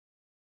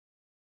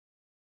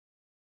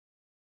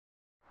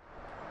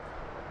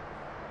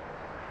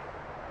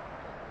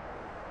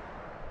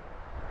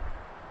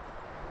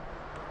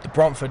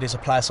Bromford is a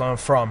place I am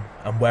from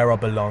and where I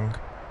belong.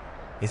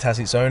 It has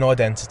its own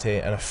identity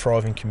and a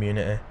thriving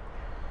community.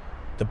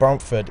 The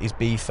Bromford is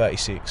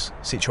B36,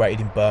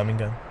 situated in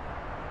Birmingham,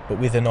 but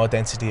with an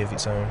identity of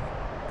its own.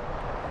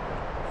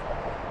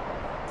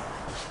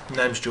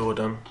 Name's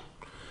Jordan,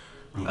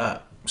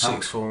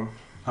 sixth form.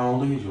 How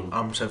old are you, Jordan?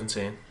 I'm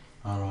 17.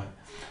 Alright.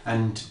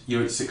 And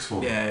you're at sixth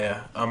form?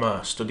 Yeah.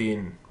 I'm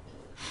studying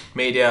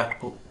media,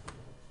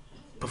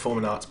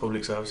 performing arts,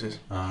 public services.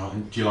 Alright.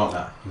 And do you like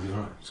that? Is it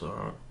alright? It's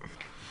alright.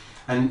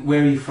 And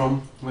where are you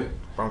from?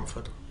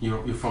 Bromford.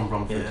 You're from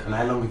Bromford? Yeah. And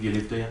how long have you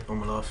lived here? All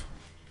my life.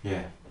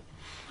 Yeah.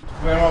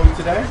 Where are we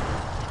today?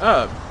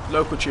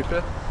 Local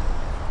chippy.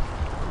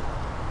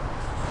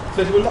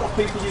 So do a lot of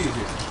people use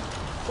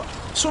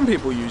it? Some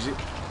people use it.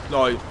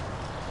 Like,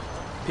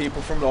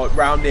 people from like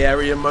round the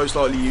area most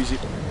likely use it.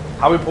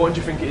 How important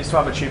do you think it is to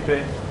have a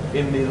chippy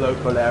in the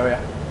local area?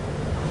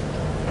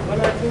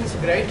 Well, I think it's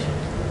great.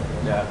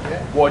 Yeah.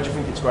 Why do you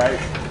think it's great?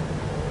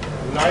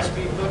 Nice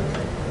people,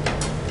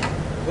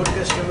 good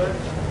customer,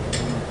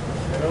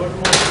 and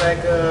almost like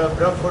a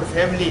Bromford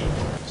family.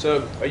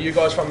 So, are you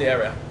guys from the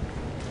area?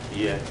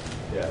 Yeah.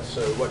 Yeah.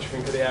 So, what do you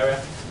think of the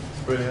area?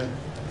 Brilliant.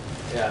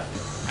 Yeah.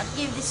 I'd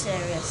give this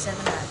area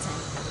 7 out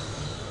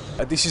of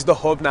 10. This is the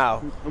hub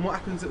now. And what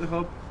happens at the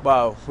hub?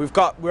 Well,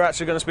 we're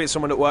actually going to speak to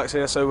someone that works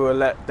here, so we'll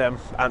let them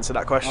answer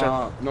that question.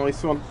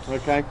 Nice one.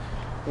 Okay.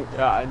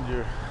 Yeah,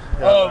 Andrew.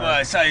 Oh,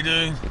 mate, how you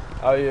doing?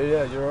 Oh,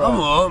 yeah, you're right. I'm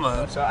alright,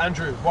 mate. So,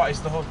 Andrew, what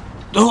is the hub?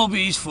 The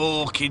hobby is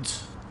for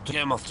kids to get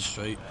them off the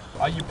street.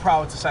 Are you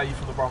proud to say you're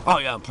from the Bronx? Oh,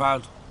 yeah, I'm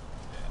proud.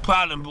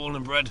 Proud and born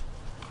and bred.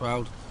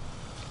 Proud.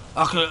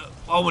 I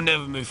would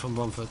never move from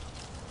Bromford.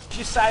 Would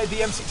you say the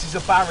M6 is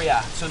a barrier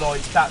to,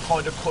 like, that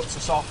kind of cuts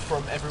us off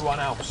from everyone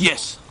else?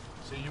 Yes.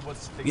 So you would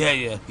think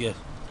Yeah.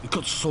 It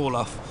cuts us all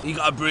off. You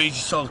got a bridge, you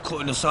start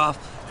cutting us off.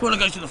 If you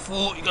want to go to the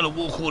fort, you got to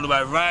walk all the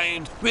way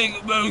around. We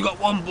only got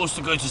one bus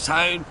to go to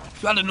town.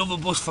 If you had another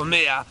bus from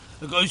here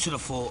that goes to the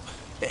fort,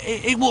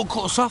 it won't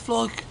cut us off,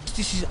 like.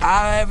 This is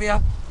our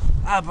area,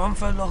 our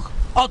Bromford, like.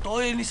 I'll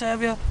die in this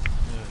area.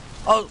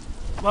 Yeah.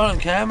 I don't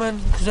care, man,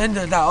 because at the end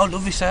of the day, I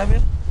love this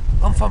area.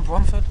 I'm from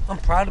Bromford. I'm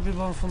proud to be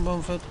from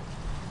Bromford.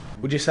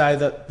 Would you say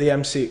that the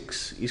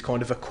M6 is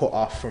kind of a cut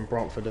off from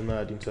Bromford and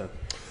Erdington?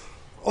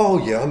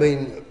 Oh yeah, I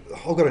mean,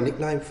 I've got a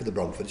nickname for the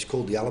Bromford. It's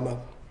called the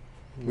Alamo.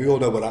 We all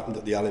know what happened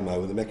at the Alamo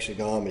when the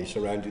Mexican army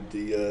surrounded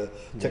the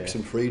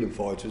Texan freedom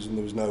fighters and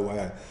there was no way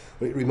out.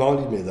 But it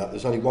reminded me of that.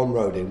 There's only one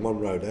road in, one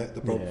road out,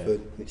 the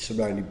Bromford. It's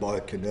surrounded by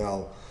a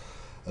canal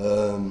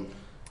and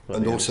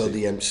also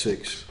the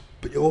M6.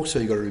 But also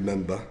you've got to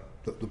remember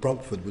that the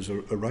Bromford was a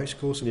race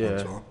course at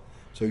one time.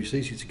 So it's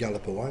easy to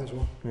gallop away as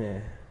well.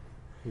 Yeah.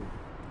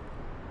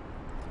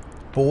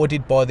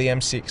 Bordered by the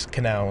M6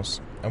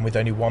 canals and with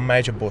only one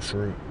major bus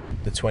route,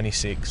 the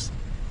 26,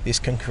 this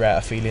can create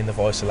a feeling of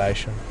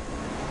isolation.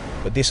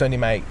 But this only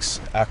makes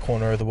our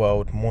corner of the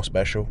world more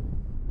special.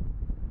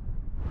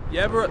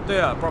 Yeah, we're at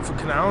the Bromford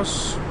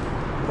Canals.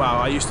 Well,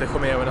 I used to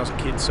come here when I was a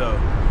kid, so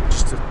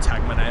just to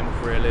tag my name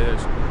up really. You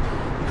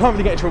can't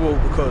really get in trouble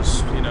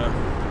because, you know,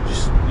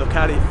 just look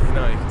at it, you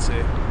know, you can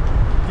see.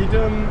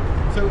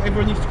 So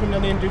everyone used to come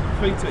down here and do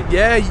graffiti?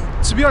 Yeah,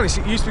 to be honest,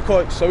 it used to be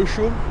quite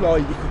social.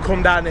 Like, you could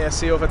come down here,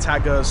 see other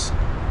taggers,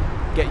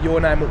 get your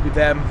name up with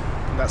them,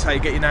 and that's how you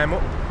get your name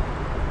up.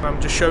 I'm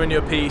just showing you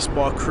a piece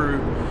by a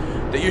crew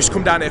that used to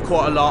come down here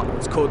quite a lot.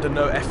 It's called the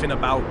No Effing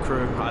About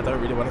crew. I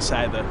don't really want to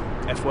say the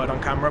F word on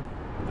camera.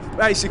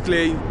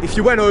 Basically, if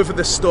you went over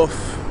the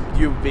stuff,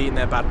 you would be in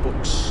their bad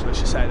books, let's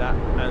just say that.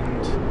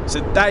 And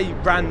so they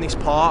ran this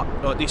part,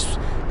 like this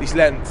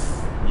length,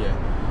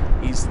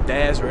 is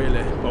theirs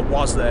really, or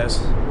was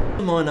theirs.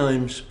 My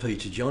name's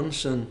Peter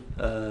Johnson.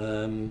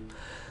 We're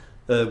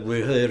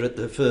here at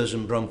the Furs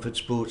and Bromford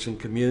Sports and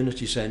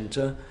Community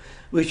Centre,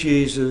 which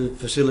is a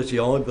facility,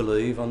 I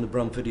believe, on the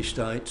Bromford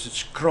Estates.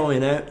 It's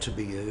crying out to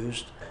be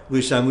used.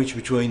 We're sandwiched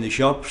between the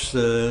shops,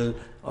 I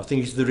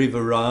think it's the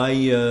River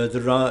Ray,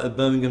 the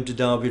Birmingham to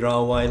Derby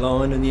railway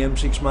line and the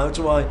M6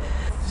 motorway.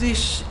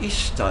 This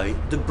estate,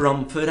 the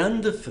Bromford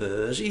and the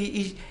Furs,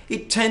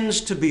 it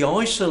tends to be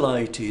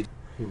isolated.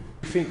 You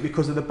think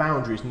because of the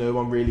boundaries no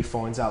one really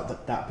finds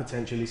out that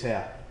potential is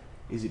here?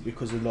 Is it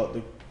because of like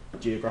the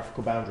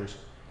geographical boundaries?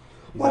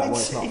 Well,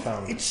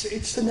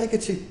 it's the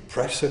negative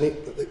press in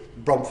it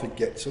that Bromford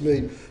gets. I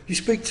mean, you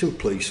speak to a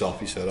police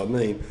officer, I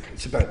mean,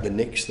 it's about the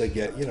nicks they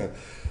get, you know.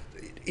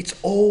 It's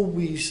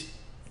always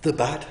the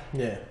bad,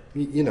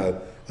 you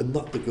know, and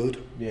not the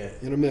good, you know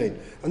what I mean?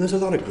 And there's a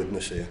lot of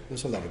goodness here,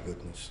 there's a lot of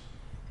goodness.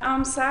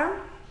 I'm Sam.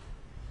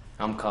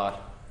 I'm Card.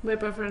 We're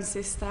brother and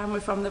sister and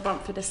we're from the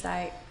Bromford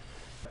estate.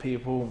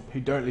 People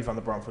who don't live on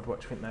the Bromford, what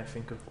do you think they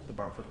think of the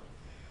Bromford?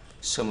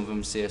 Some of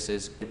them see us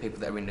as the people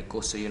that are in the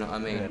gutter, you know what I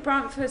mean?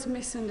 Bromford's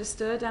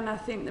misunderstood, and I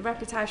think the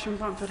reputation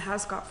Bromford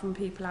has got from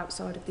people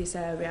outside of this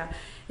area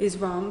is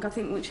wrong. I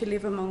think once you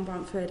live among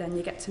Bromford and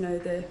you get to know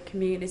the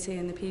community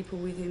and the people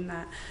within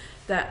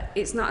that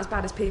it's not as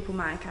bad as people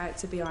make out,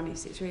 to be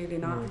honest. It's really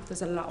not.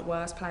 There's a lot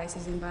worse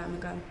places in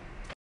Birmingham.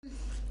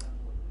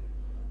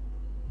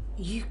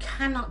 You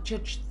cannot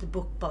judge the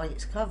book by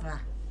its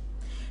cover.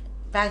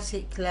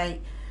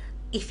 basically,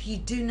 if you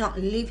do not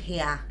live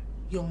here,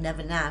 you'll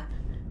never know.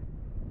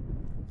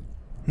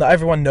 Not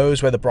everyone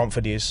knows where the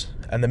Bromford is,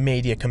 and the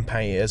media can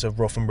paint it as a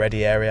rough and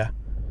ready area,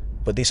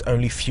 but this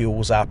only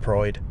fuels our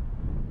pride.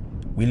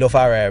 We love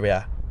our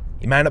area.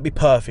 It may not be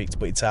perfect,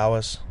 but it's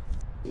ours.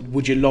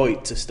 Would you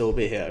like to still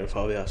be here if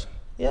I was?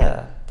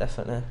 Yeah,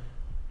 definitely.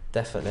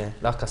 Definitely.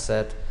 Like I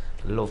said,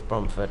 I love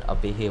Bromford. I'll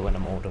be here when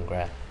I'm old and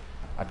grey.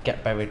 I'd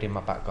get buried in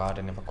my back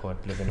garden if I could,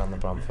 living on the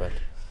Bromford.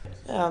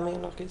 Yeah, I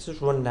mean, like, it's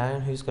just run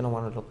down. Who's going to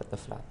want to look at the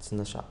flats and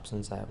the shops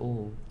and say,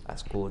 oh,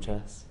 that's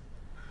gorgeous?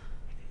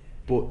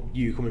 But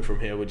you coming from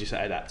here, would you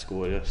say that's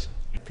gorgeous?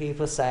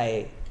 People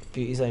say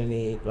beauty's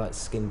only like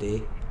skin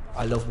deep.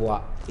 I love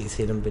what is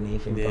hidden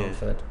beneath in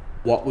Bromford.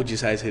 What would you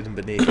say is hidden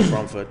beneath in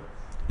Bromford?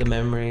 The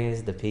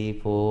memories, the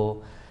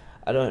people.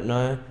 I don't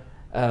know.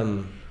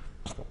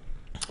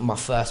 My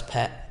first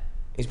pet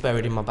is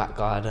buried in my back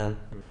garden.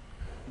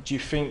 Do you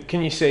think,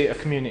 can you see a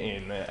community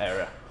in the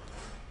area?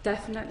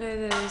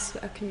 Definitely, there's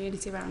a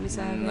community around this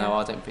area. No,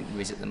 I don't think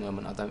there is at the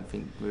moment. I don't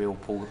think we all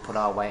put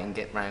our weight and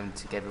get round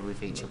together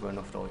with each other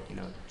enough, like, you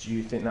know. Do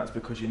you think that's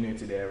because you're new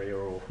to the area,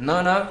 or...?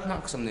 No, not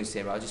because I'm new to the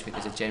area. I just think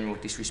there's a general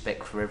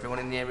disrespect for everyone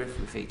in the area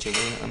with each other,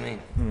 you know what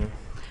I mean?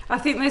 I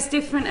think there's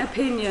different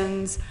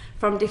opinions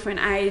from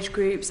different age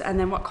groups, and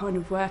then what kind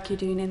of work you're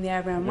doing in the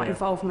area and what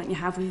involvement you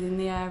have within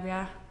the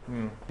area.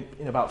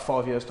 In about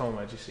 5 years' time,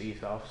 where do you see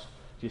yourselves?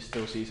 Do you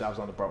still see yourselves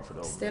on the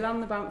Bromford? Still on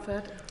the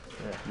Bromford.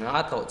 Yeah. No,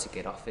 I'd like to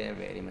get off here,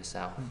 really,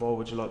 myself. What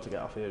would you like to get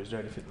off here? Is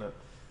there anything that... I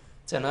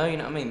don't know, you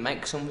know what I mean?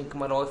 Make something in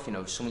my life, you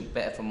know, something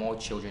better for my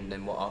children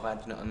than what I've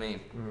had, you know what I mean?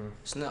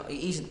 It's not, it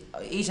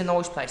is a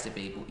nice place to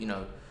be, but, you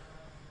know,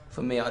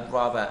 for me, I'd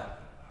rather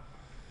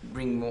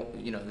bring more,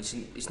 you know,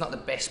 it's not the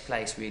best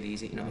place, really,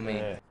 is it, you know what I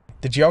mean?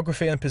 The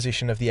geography and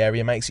position of the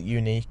area makes it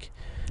unique.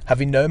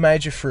 Having no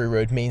major through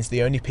road means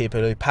the only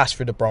people who pass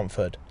through the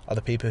Bromford are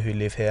the people who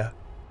live here.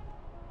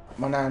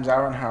 My name's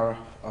Aaron Harrow.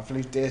 I've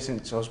lived here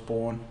since I was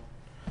born,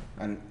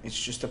 and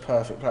it's just a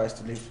perfect place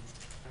to live.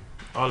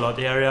 I like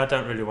the area. I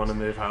don't really want to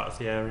move out of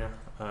the area.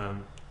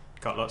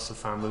 Got lots of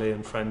family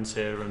and friends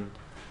here,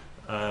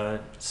 and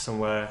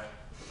somewhere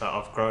that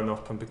I've grown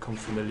up and become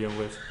familiar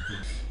with.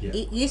 Yeah.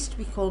 It used to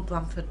be called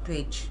Bromford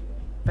Bridge,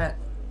 but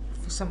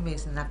for some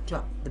reason they've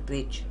dropped the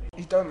bridge.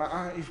 It don't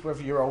matter if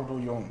whether you're old or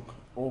young,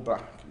 or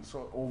black,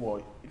 or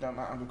white. It don't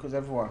matter because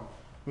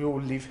we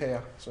all live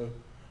here, so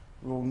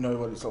we all know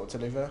what it's like to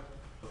live here.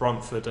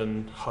 Bromford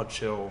and Hodge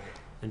Hill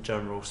in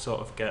general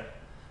sort of get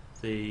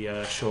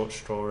the short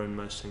straw in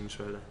most things,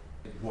 really.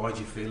 Why do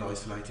you feel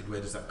isolated? Where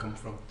does that come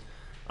from?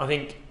 I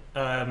think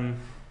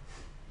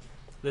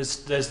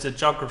there's the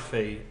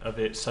geography of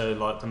it, so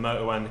like the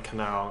motorway and the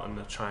canal and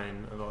the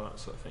train and all that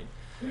sort of thing,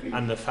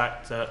 and the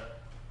fact that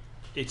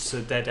it's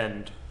a dead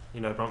end.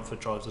 You know, Bromford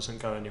Drive doesn't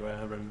go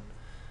anywhere, and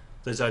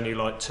there's only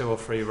like 2 or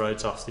 3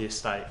 roads off the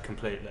estate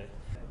completely.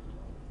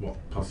 What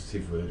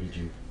positive word would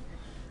you...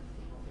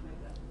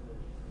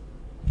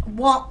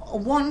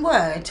 What, one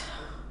word?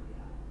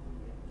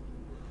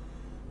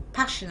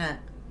 Passionate.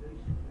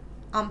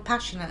 I'm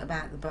passionate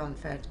about the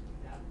Bromford.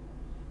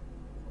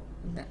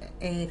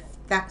 If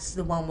that's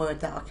the one word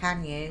that I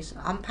can use.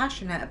 I'm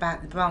passionate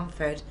about the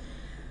Bromford,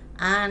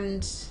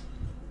 and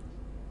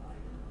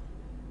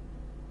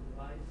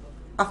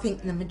I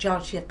think the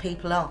majority of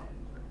people are.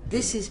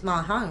 This is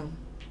my home,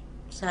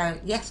 so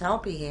yes, I'll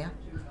be here.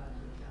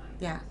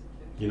 Yeah.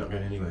 You're not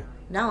going anywhere?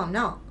 No, I'm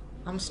not.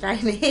 I'm staying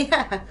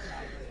here.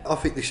 I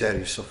think this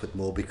area suffered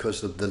more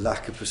because of the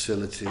lack of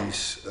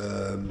facilities,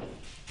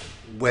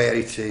 where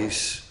it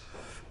is,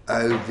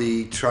 how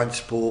the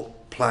transport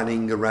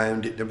planning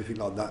around it and everything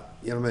like that.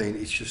 You know what I mean?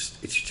 It's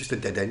just a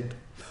dead end.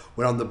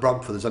 We're on the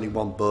Bromford, there's only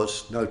one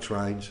bus, no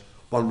trains,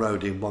 one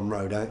road in, one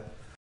road out.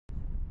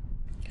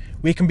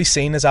 We can be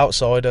seen as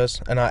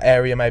outsiders, and our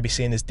area may be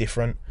seen as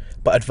different,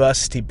 but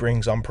adversity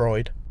brings on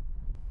pride.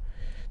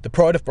 The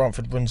pride of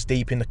Bromford runs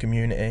deep in the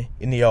community,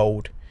 in the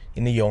old,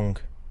 in the young,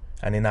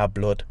 and in our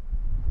blood.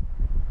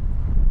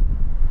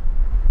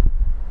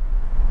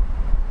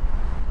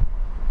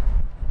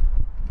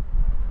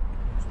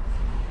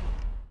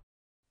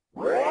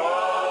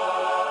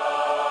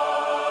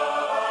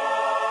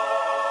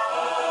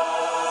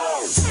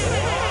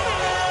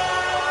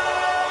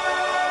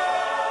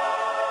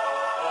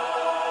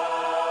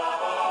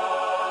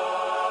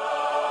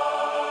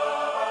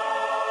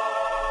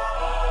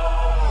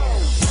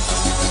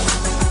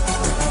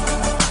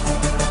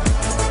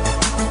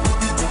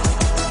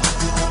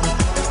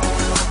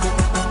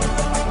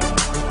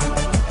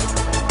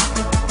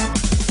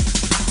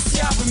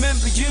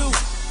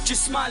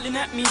 Smiling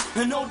at me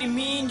and holding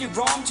me in your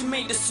arm to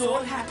make us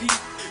all happy.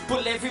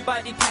 But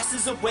everybody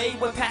passes away,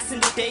 we're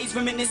passing the days,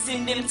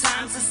 reminiscing them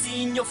times I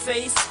see in your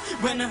face.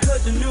 When I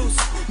heard the news,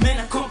 man,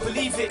 I can't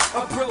believe it.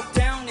 I broke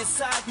down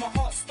inside, my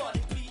heart started